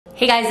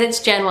Hey guys, it's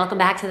Jen. Welcome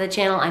back to the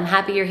channel. I'm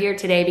happy you're here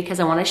today because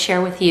I want to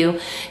share with you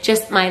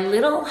just my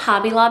little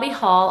Hobby Lobby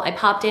haul. I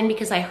popped in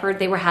because I heard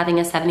they were having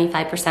a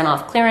 75%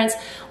 off clearance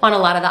on a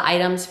lot of the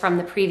items from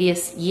the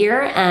previous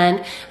year,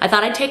 and I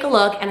thought I'd take a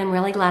look, and I'm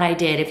really glad I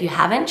did. If you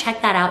haven't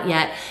checked that out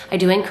yet, I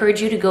do encourage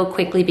you to go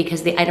quickly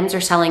because the items are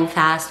selling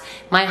fast.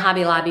 My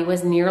Hobby Lobby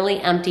was nearly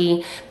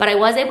empty, but I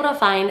was able to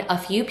find a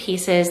few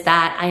pieces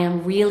that I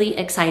am really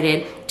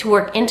excited to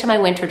work into my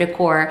winter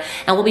decor,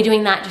 and we'll be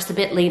doing that just a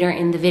bit later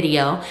in the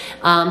video.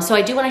 So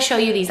I do want to show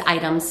you these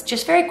items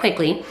just very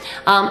quickly.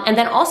 And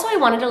then also I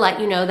wanted to let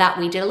you know that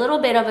we did a little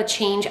bit of a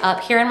change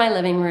up here in my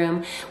living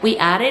room. We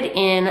added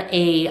in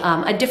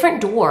a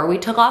different door. We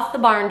took off the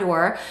barn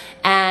door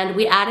and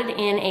we added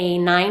in a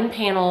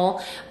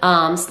 9-panel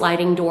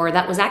sliding door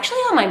that was actually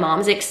on my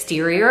mom's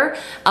exterior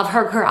of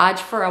her garage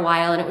for a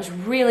while, and it was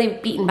really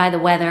beaten by the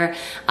weather.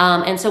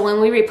 And so when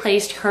we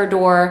replaced her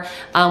door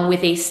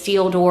with a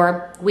steel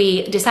door,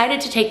 we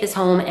decided to take this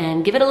home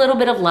and give it a little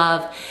bit of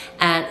love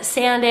and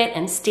sand it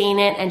and stain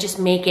it and just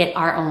make it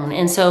our own.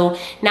 And so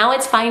now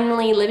it's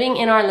finally living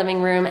in our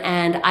living room,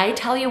 and I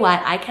tell you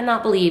what, I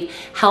cannot believe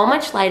how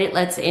much light it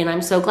lets in.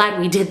 I'm so glad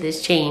we did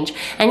this change.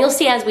 And you'll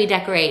see as we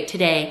decorate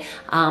today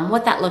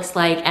what that looks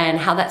like and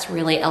how that's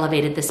really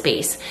elevated the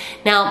space.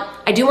 Now,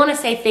 I do want to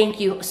say thank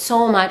you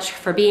so much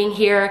for being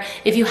here.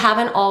 If you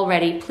haven't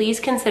already, please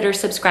consider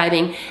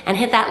subscribing and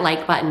hit that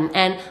like button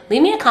and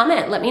leave me a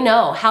comment. Let me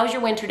know, how's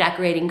your winter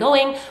decorating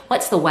going?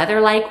 What's the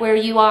weather like where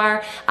you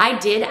are? I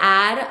did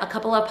add a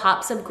couple of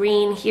pops of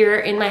green here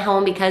in my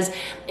home because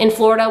in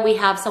Florida we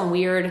have some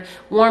weird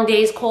warm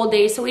days, cold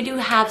days, so we do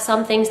have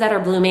some things that are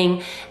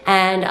blooming,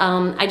 and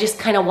I just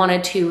kind of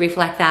wanted to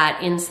reflect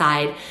that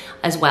inside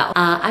as well.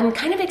 I'm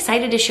kind of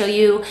excited to show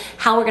you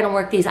how we're gonna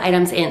work these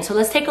items in. So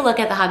let's take a look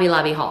at the Hobby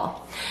Lobby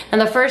haul. And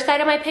the first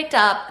item I picked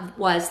up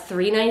was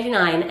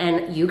 $3.99,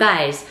 and you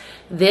guys,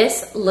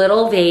 this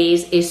little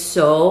vase is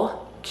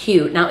so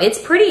cute. Now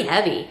it's pretty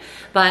heavy,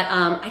 but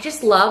I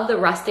just love the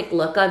rustic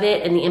look of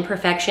it and the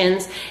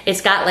imperfections.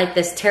 It's got like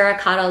this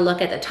terracotta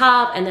look at the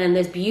top and then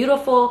this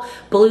beautiful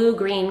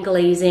blue-green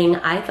glazing.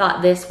 I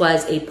thought this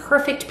was a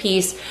perfect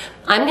piece.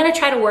 I'm gonna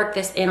try to work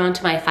this in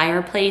onto my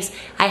fireplace.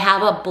 I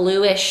have a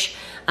bluish,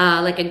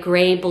 like a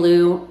gray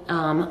blue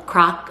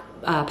crock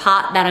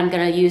pot that I'm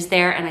gonna use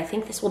there, and I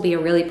think this will be a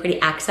really pretty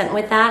accent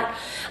with that.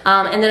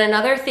 And then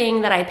another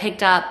thing that I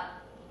picked up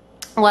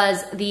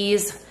was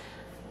these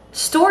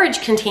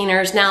storage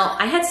containers. Now,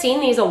 I had seen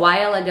these a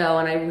while ago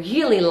and I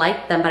really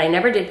liked them, but I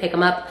never did pick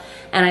them up.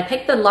 And I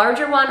picked the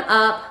larger one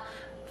up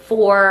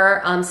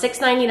for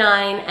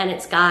 $6.99, and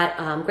it's got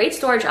great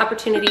storage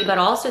opportunity, but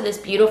also this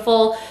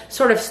beautiful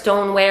sort of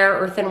stoneware,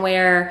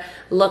 earthenware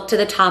look to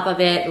the top of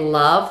it.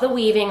 Love the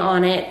weaving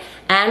on it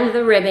and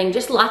the ribbing,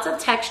 just lots of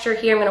texture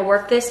here. I'm gonna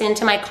work this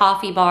into my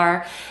coffee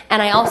bar.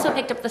 And I also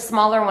picked up the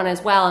smaller one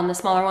as well, and the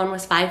smaller one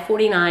was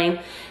 $5.49.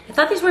 I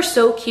thought these were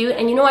so cute,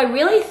 and you know, I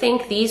really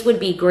think these would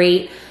be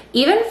great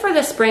even for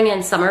the spring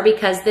and summer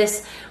because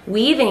this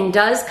weaving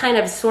does kind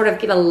of sort of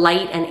give a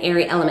light and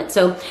airy element.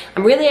 So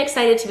I'm really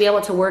excited to be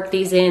able to work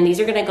these in. These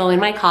are gonna go in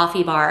my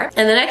coffee bar.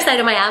 And the next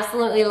item I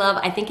absolutely love,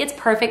 I think it's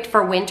perfect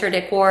for winter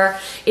decor.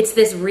 It's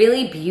this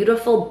really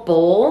beautiful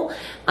bowl.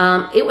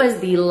 It was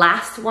the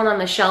last one on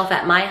the shelf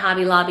at my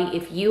Hobby Lobby.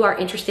 If you are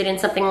interested in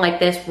something like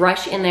this,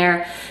 rush in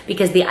there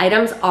because the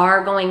items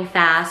are going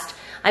fast.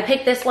 I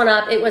picked this one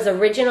up. It was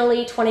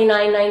originally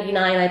 $29.99.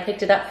 I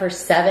picked it up for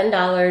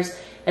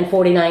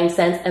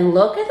 $7.49, and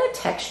look at the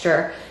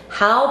texture.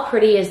 How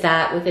pretty is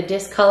that with the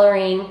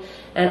discoloring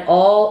and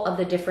all of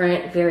the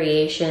different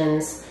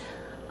variations?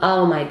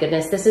 Oh my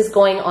goodness, this is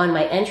going on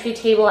my entry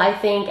table, I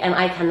think, and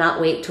I cannot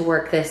wait to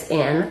work this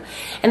in.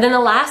 And then the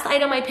last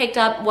item I picked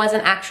up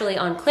wasn't actually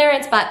on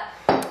clearance, but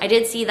I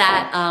did see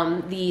that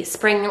the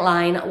spring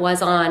line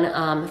was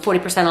on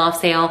 40% off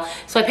sale.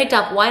 So I picked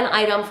up one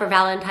item for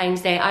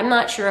Valentine's Day. I'm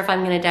not sure if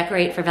I'm gonna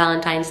decorate for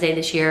Valentine's Day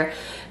this year,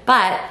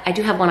 but I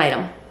do have one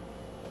item.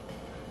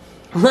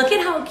 Look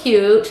at how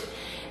cute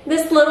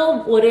this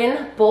little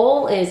wooden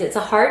bowl is. It's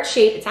a heart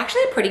shape. It's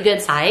actually a pretty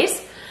good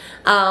size.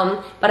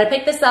 But I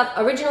picked this up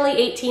originally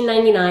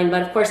 $18.99,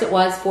 but of course it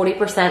was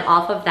 40%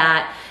 off of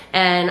that.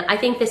 And I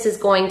think this is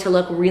going to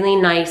look really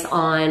nice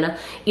on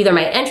either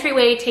my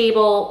entryway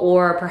table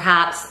or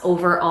perhaps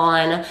over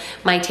on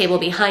my table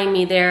behind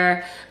me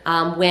there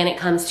when it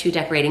comes to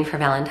decorating for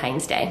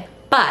Valentine's Day.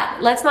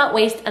 But let's not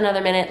waste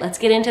another minute. Let's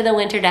get into the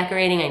winter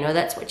decorating. I know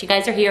that's what you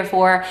guys are here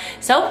for.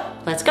 So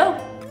let's go.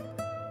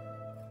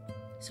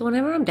 So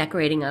whenever I'm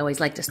decorating, I always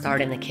like to start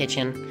in the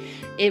kitchen.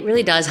 It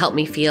really does help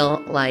me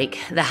feel like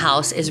the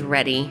house is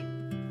ready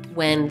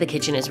when the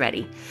kitchen is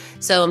ready.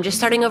 So I'm just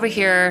starting over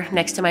here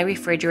next to my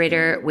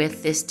refrigerator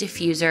with this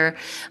diffuser.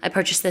 I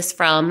purchased this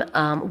from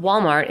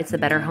Walmart. It's the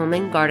Better Home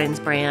and Gardens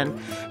brand.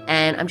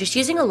 And I'm just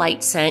using a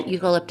light scent.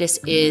 Eucalyptus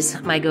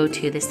is my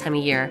go-to this time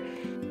of year.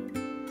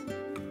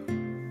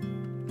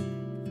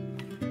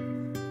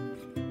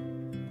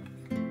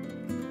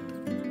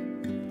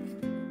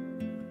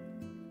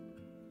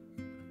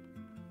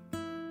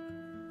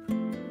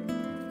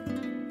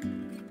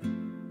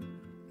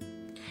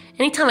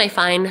 Anytime I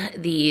find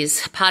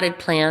these potted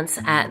plants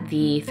at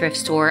the thrift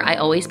store, I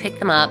always pick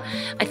them up.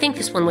 I think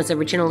this one was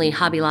originally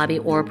Hobby Lobby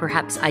or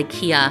perhaps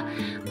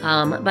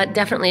IKEA, but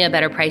definitely a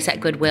better price at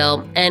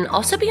Goodwill. And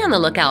also be on the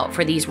lookout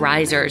for these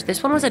risers.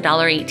 This one was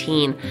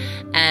 $1.18,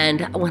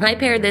 and when I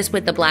paired this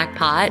with the black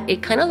pot,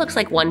 it kind of looks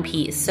like one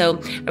piece. So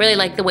I really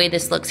like the way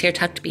this looks here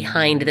tucked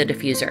behind the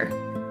diffuser.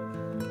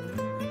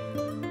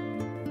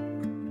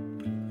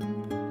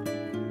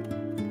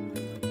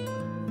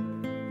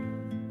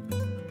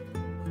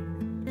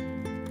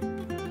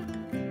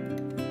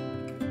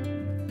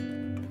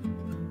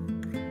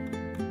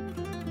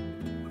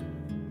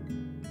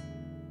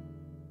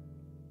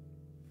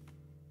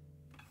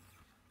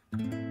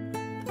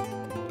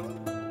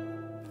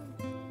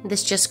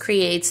 This just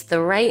creates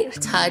the right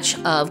touch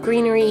of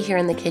greenery here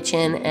in the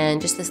kitchen and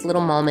just this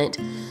little moment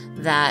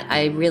that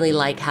I really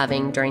like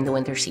having during the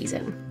winter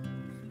season.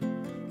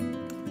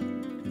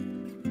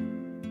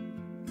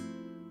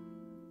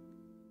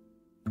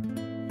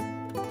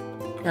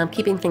 Now I'm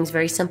keeping things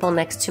very simple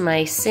next to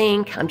my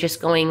sink. I'm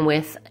just going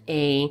with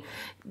a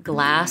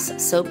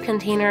glass soap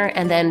container,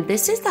 and then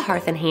this is the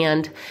Hearth and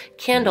Hand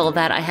candle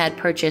that I had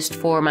purchased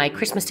for my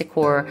Christmas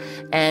decor,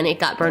 and it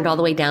got burned all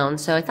the way down,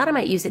 so I thought I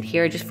might use it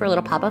here just for a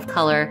little pop of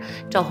color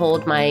to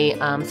hold my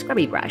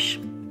scrubby brush.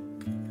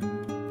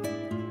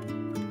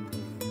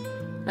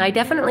 Now, I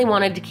definitely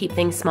wanted to keep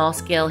things small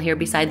scale here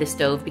beside the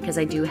stove because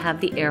I do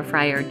have the air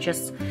fryer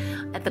just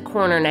at the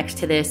corner next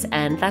to this,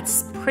 and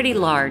that's pretty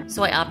large.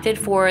 So I opted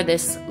for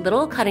this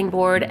little cutting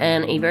board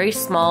and a very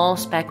small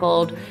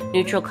speckled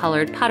neutral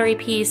colored pottery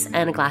piece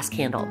and a glass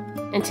candle.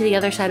 And to the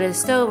other side of the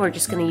stove, we're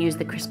just going to use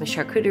the Christmas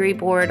charcuterie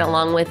board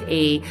along with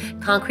a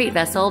concrete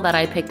vessel that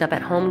I picked up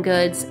at Home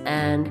Goods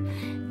and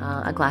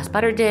a glass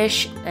butter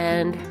dish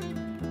and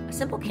a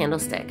simple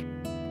candlestick.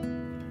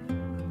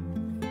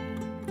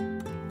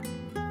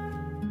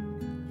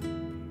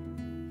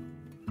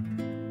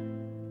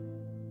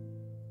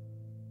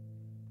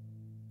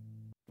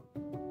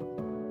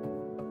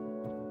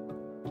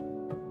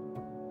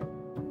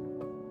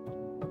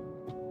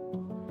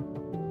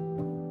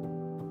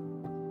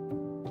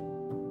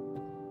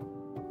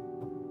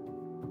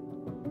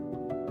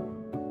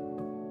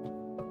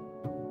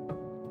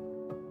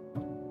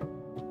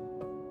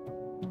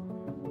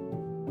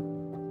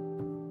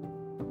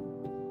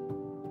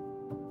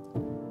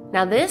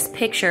 Now this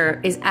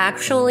picture is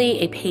actually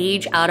a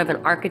page out of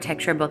an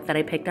architecture book that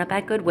I picked up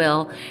at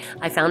Goodwill.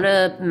 I found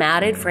a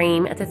matted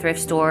frame at the thrift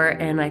store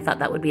and I thought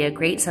that would be a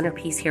great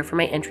centerpiece here for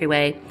my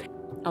entryway,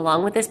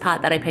 along with this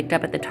pot that I picked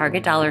up at the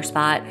Target dollar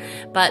spot.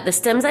 But the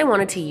stems I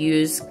wanted to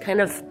use kind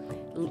of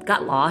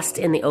got lost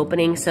in the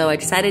opening, so I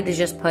decided to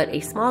just put a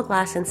small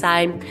glass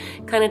inside,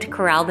 kind of to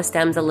corral the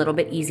stems a little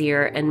bit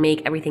easier and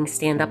make everything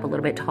stand up a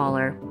little bit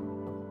taller.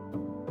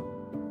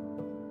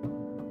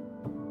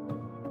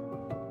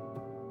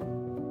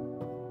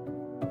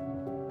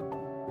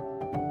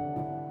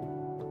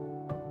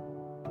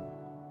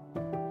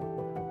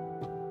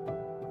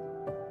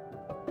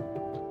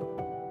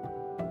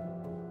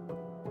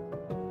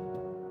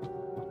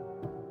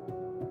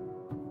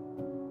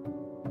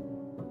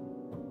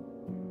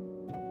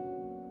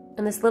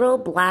 And this little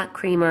black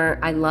creamer,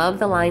 I love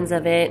the lines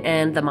of it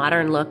and the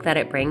modern look that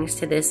it brings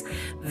to this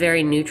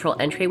very neutral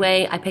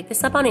entryway. I picked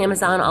this up on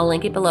Amazon. I'll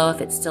link it below if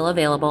it's still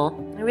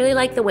available. I really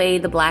like the way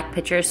the black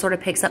picture sort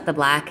of picks up the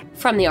black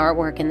from the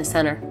artwork in the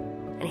center.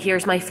 And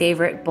here's my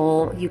favorite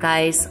bowl, you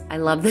guys. I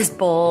love this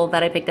bowl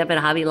that I picked up at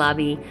Hobby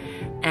Lobby,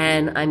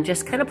 and I'm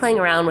just kind of playing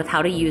around with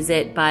how to use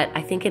it, but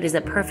I think it is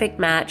a perfect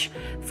match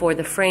for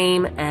the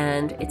frame,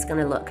 and it's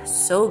gonna look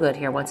so good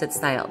here once it's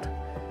styled.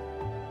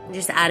 I'm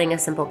just adding a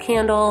simple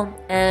candle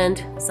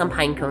and some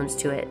pine cones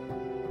to it.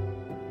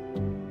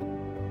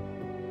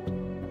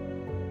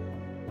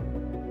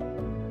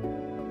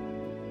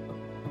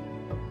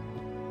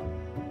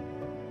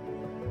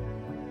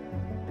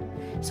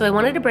 So I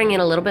wanted to bring in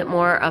a little bit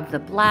more of the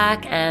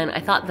black, and I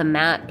thought the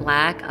matte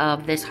black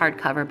of this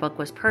hardcover book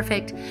was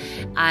perfect.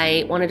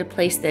 I wanted to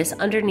place this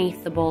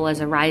underneath the bowl as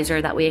a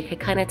riser, that way it could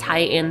kind of tie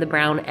in the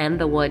brown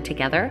and the wood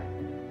together.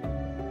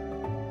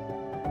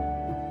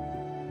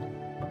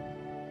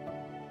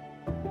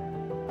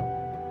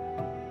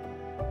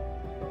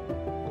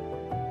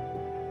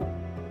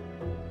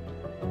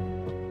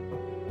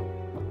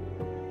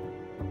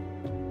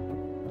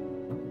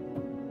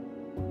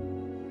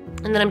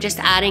 And then I'm just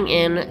adding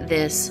in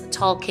this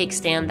tall cake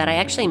stand that I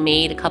actually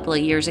made a couple of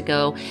years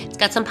ago. It's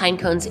got some pine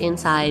cones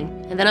inside.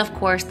 And then of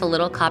course the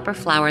little copper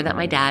flower that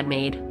my dad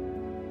made.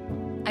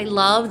 I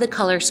love the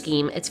color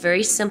scheme. It's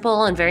very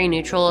simple and very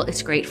neutral.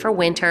 It's great for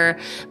winter,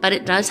 but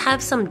it does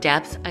have some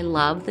depth. I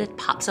love the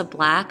pops of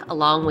black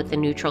along with the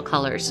neutral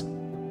colors.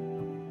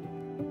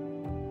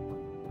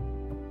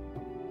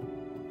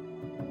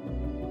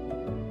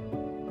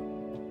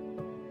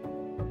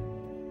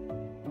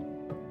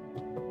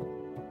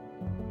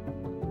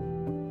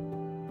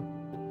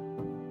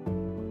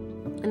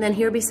 And then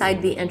here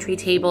beside the entry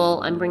table,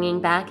 I'm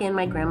bringing back in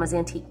my grandma's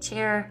antique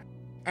chair.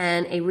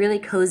 and a really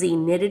cozy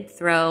knitted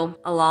throw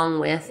along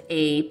with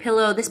a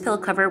pillow. This pillow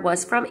cover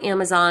was from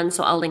Amazon,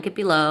 so I'll link it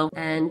below,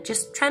 and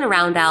just trying to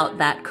round out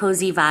that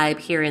cozy vibe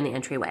here in the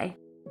entryway.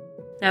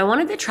 Now I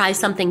wanted to try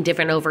something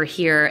different over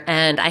here,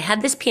 and I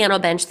had this piano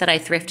bench that I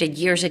thrifted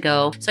years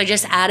ago. So I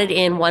just added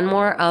in one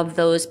more of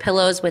those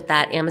pillows with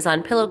that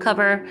Amazon pillow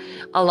cover,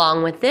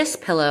 along with this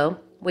pillow,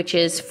 which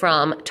is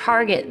from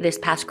Target this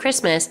past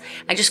Christmas.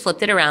 I just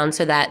flipped it around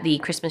so that the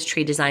Christmas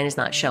tree design is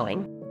not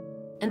showing.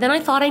 And then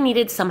I thought I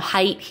needed some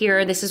height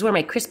here. This is where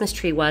my Christmas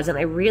tree was, and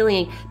I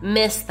really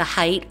miss the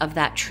height of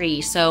that tree.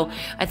 So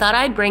I thought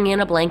I'd bring in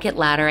a blanket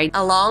ladder.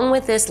 Along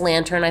with this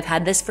lantern, I've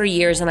had this for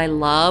years, and I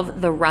love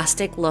the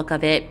rustic look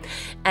of it.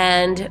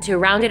 And to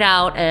round it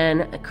out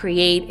and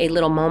create a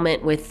little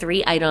moment with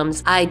 3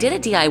 items, I did a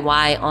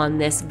DIY on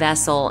this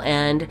vessel,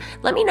 and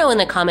let me know in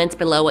the comments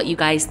below what you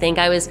guys think.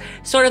 I was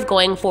sort of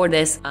going for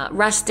this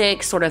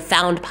rustic, sort of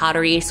found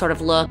pottery sort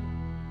of look.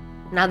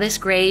 Now this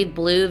gray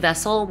blue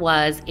vessel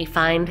was a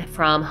find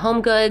from Home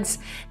Goods,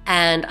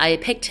 and I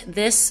picked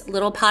this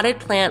little potted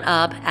plant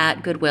up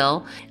at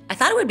Goodwill. I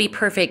thought it would be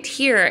perfect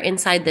here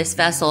inside this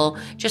vessel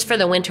just for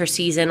the winter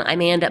season. I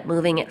may end up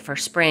moving it for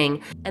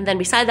spring. And then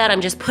beside that, I'm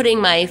just putting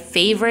my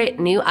favorite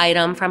new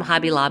item from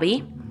Hobby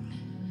Lobby.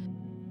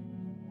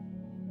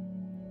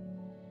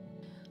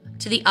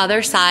 To the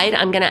other side,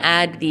 I'm gonna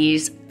add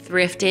these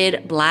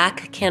thrifted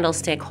black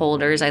candlestick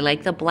holders. I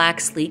like the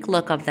black sleek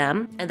look of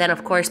them. And then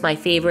of course my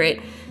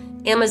favorite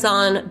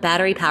Amazon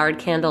battery powered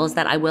candles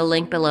that I will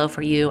link below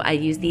for you. I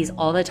use these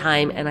all the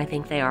time and I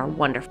think they are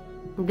wonderful.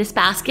 This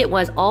basket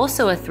was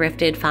also a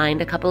thrifted find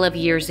a couple of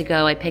years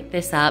ago. I picked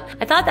this up.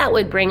 I thought that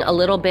would bring a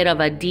little bit of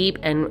a deep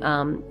and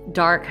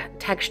dark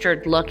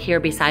textured look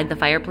here beside the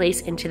fireplace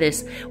into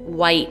this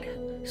white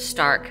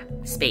stark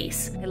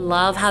space. I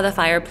love how the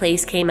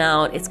fireplace came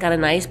out. It's got a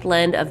nice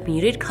blend of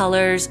muted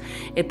colors.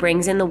 It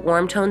brings in the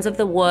warm tones of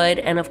the wood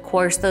and of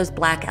course those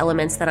black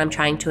elements that I'm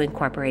trying to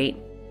incorporate.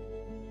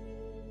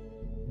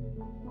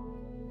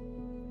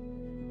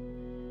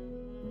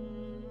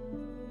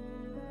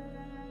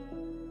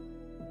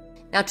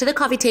 Now to the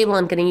coffee table,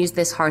 I'm going to use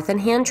this Hearth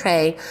and Hand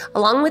tray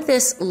along with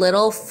this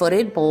little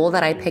footed bowl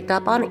that I picked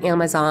up on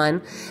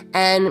Amazon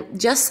and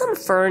just some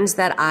ferns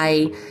that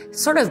I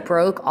sort of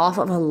broke off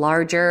of a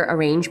larger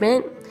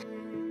arrangement.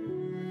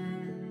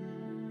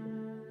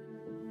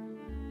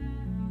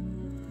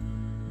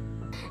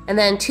 And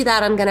then to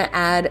that, I'm going to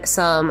add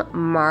some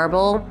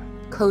marble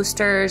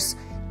coasters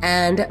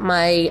and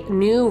my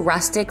new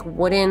rustic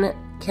wooden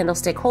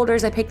candlestick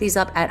holders. I picked these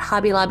up at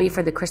Hobby Lobby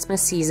for the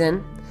Christmas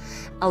season,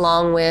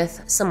 along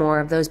with some more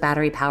of those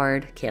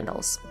battery-powered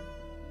candles.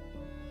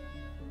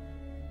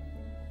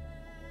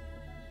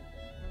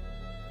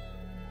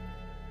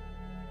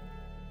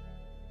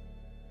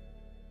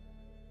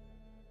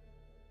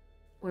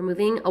 We're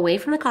moving away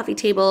from the coffee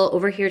table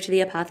over here to the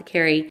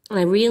apothecary. And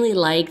I really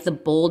like the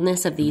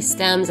boldness of these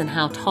stems and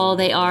how tall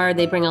they are.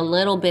 They bring a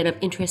little bit of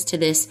interest to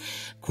this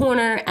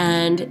corner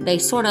and they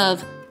sort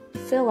of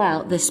fill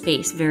out the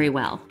space very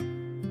well.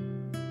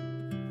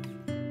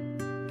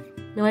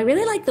 Now I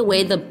really like the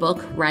way the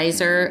book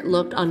riser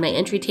looked on my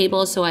entry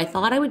table, so I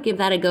thought I would give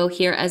that a go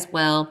here as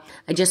well.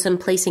 I just am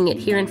placing it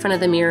here in front of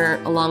the mirror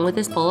along with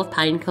this bowl of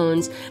pine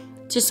cones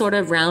to sort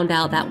of round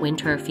out that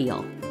winter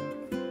feel.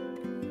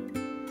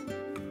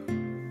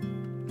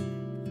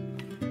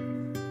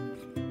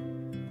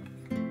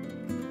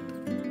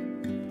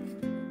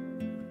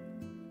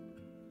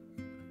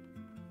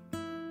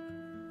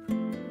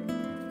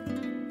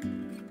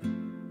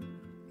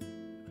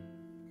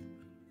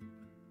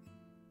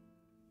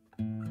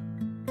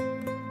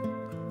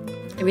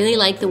 I really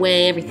like the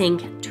way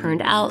everything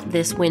turned out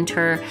this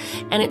winter,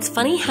 and it's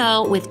funny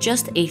how with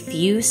just a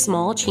few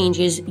small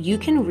changes you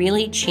can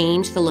really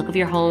change the look of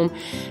your home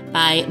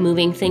by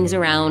moving things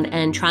around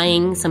and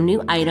trying some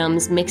new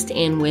items mixed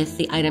in with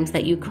the items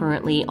that you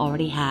currently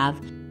already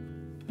have.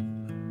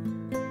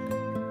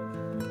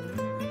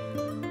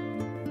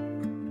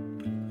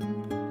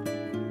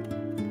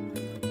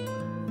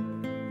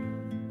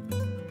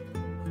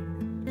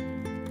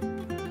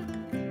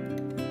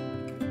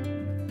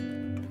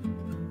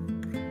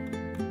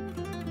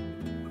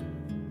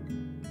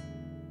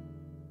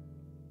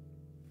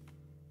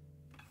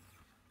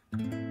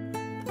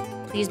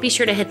 Please be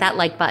sure to hit that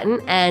like button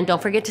and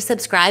don't forget to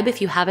subscribe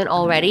if you haven't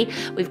already.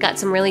 We've got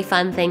some really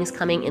fun things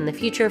coming in the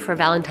future for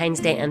Valentine's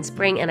Day and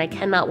spring, and I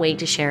cannot wait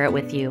to share it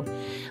with you.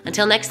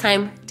 Until next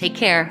time, take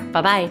care.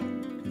 Bye-bye.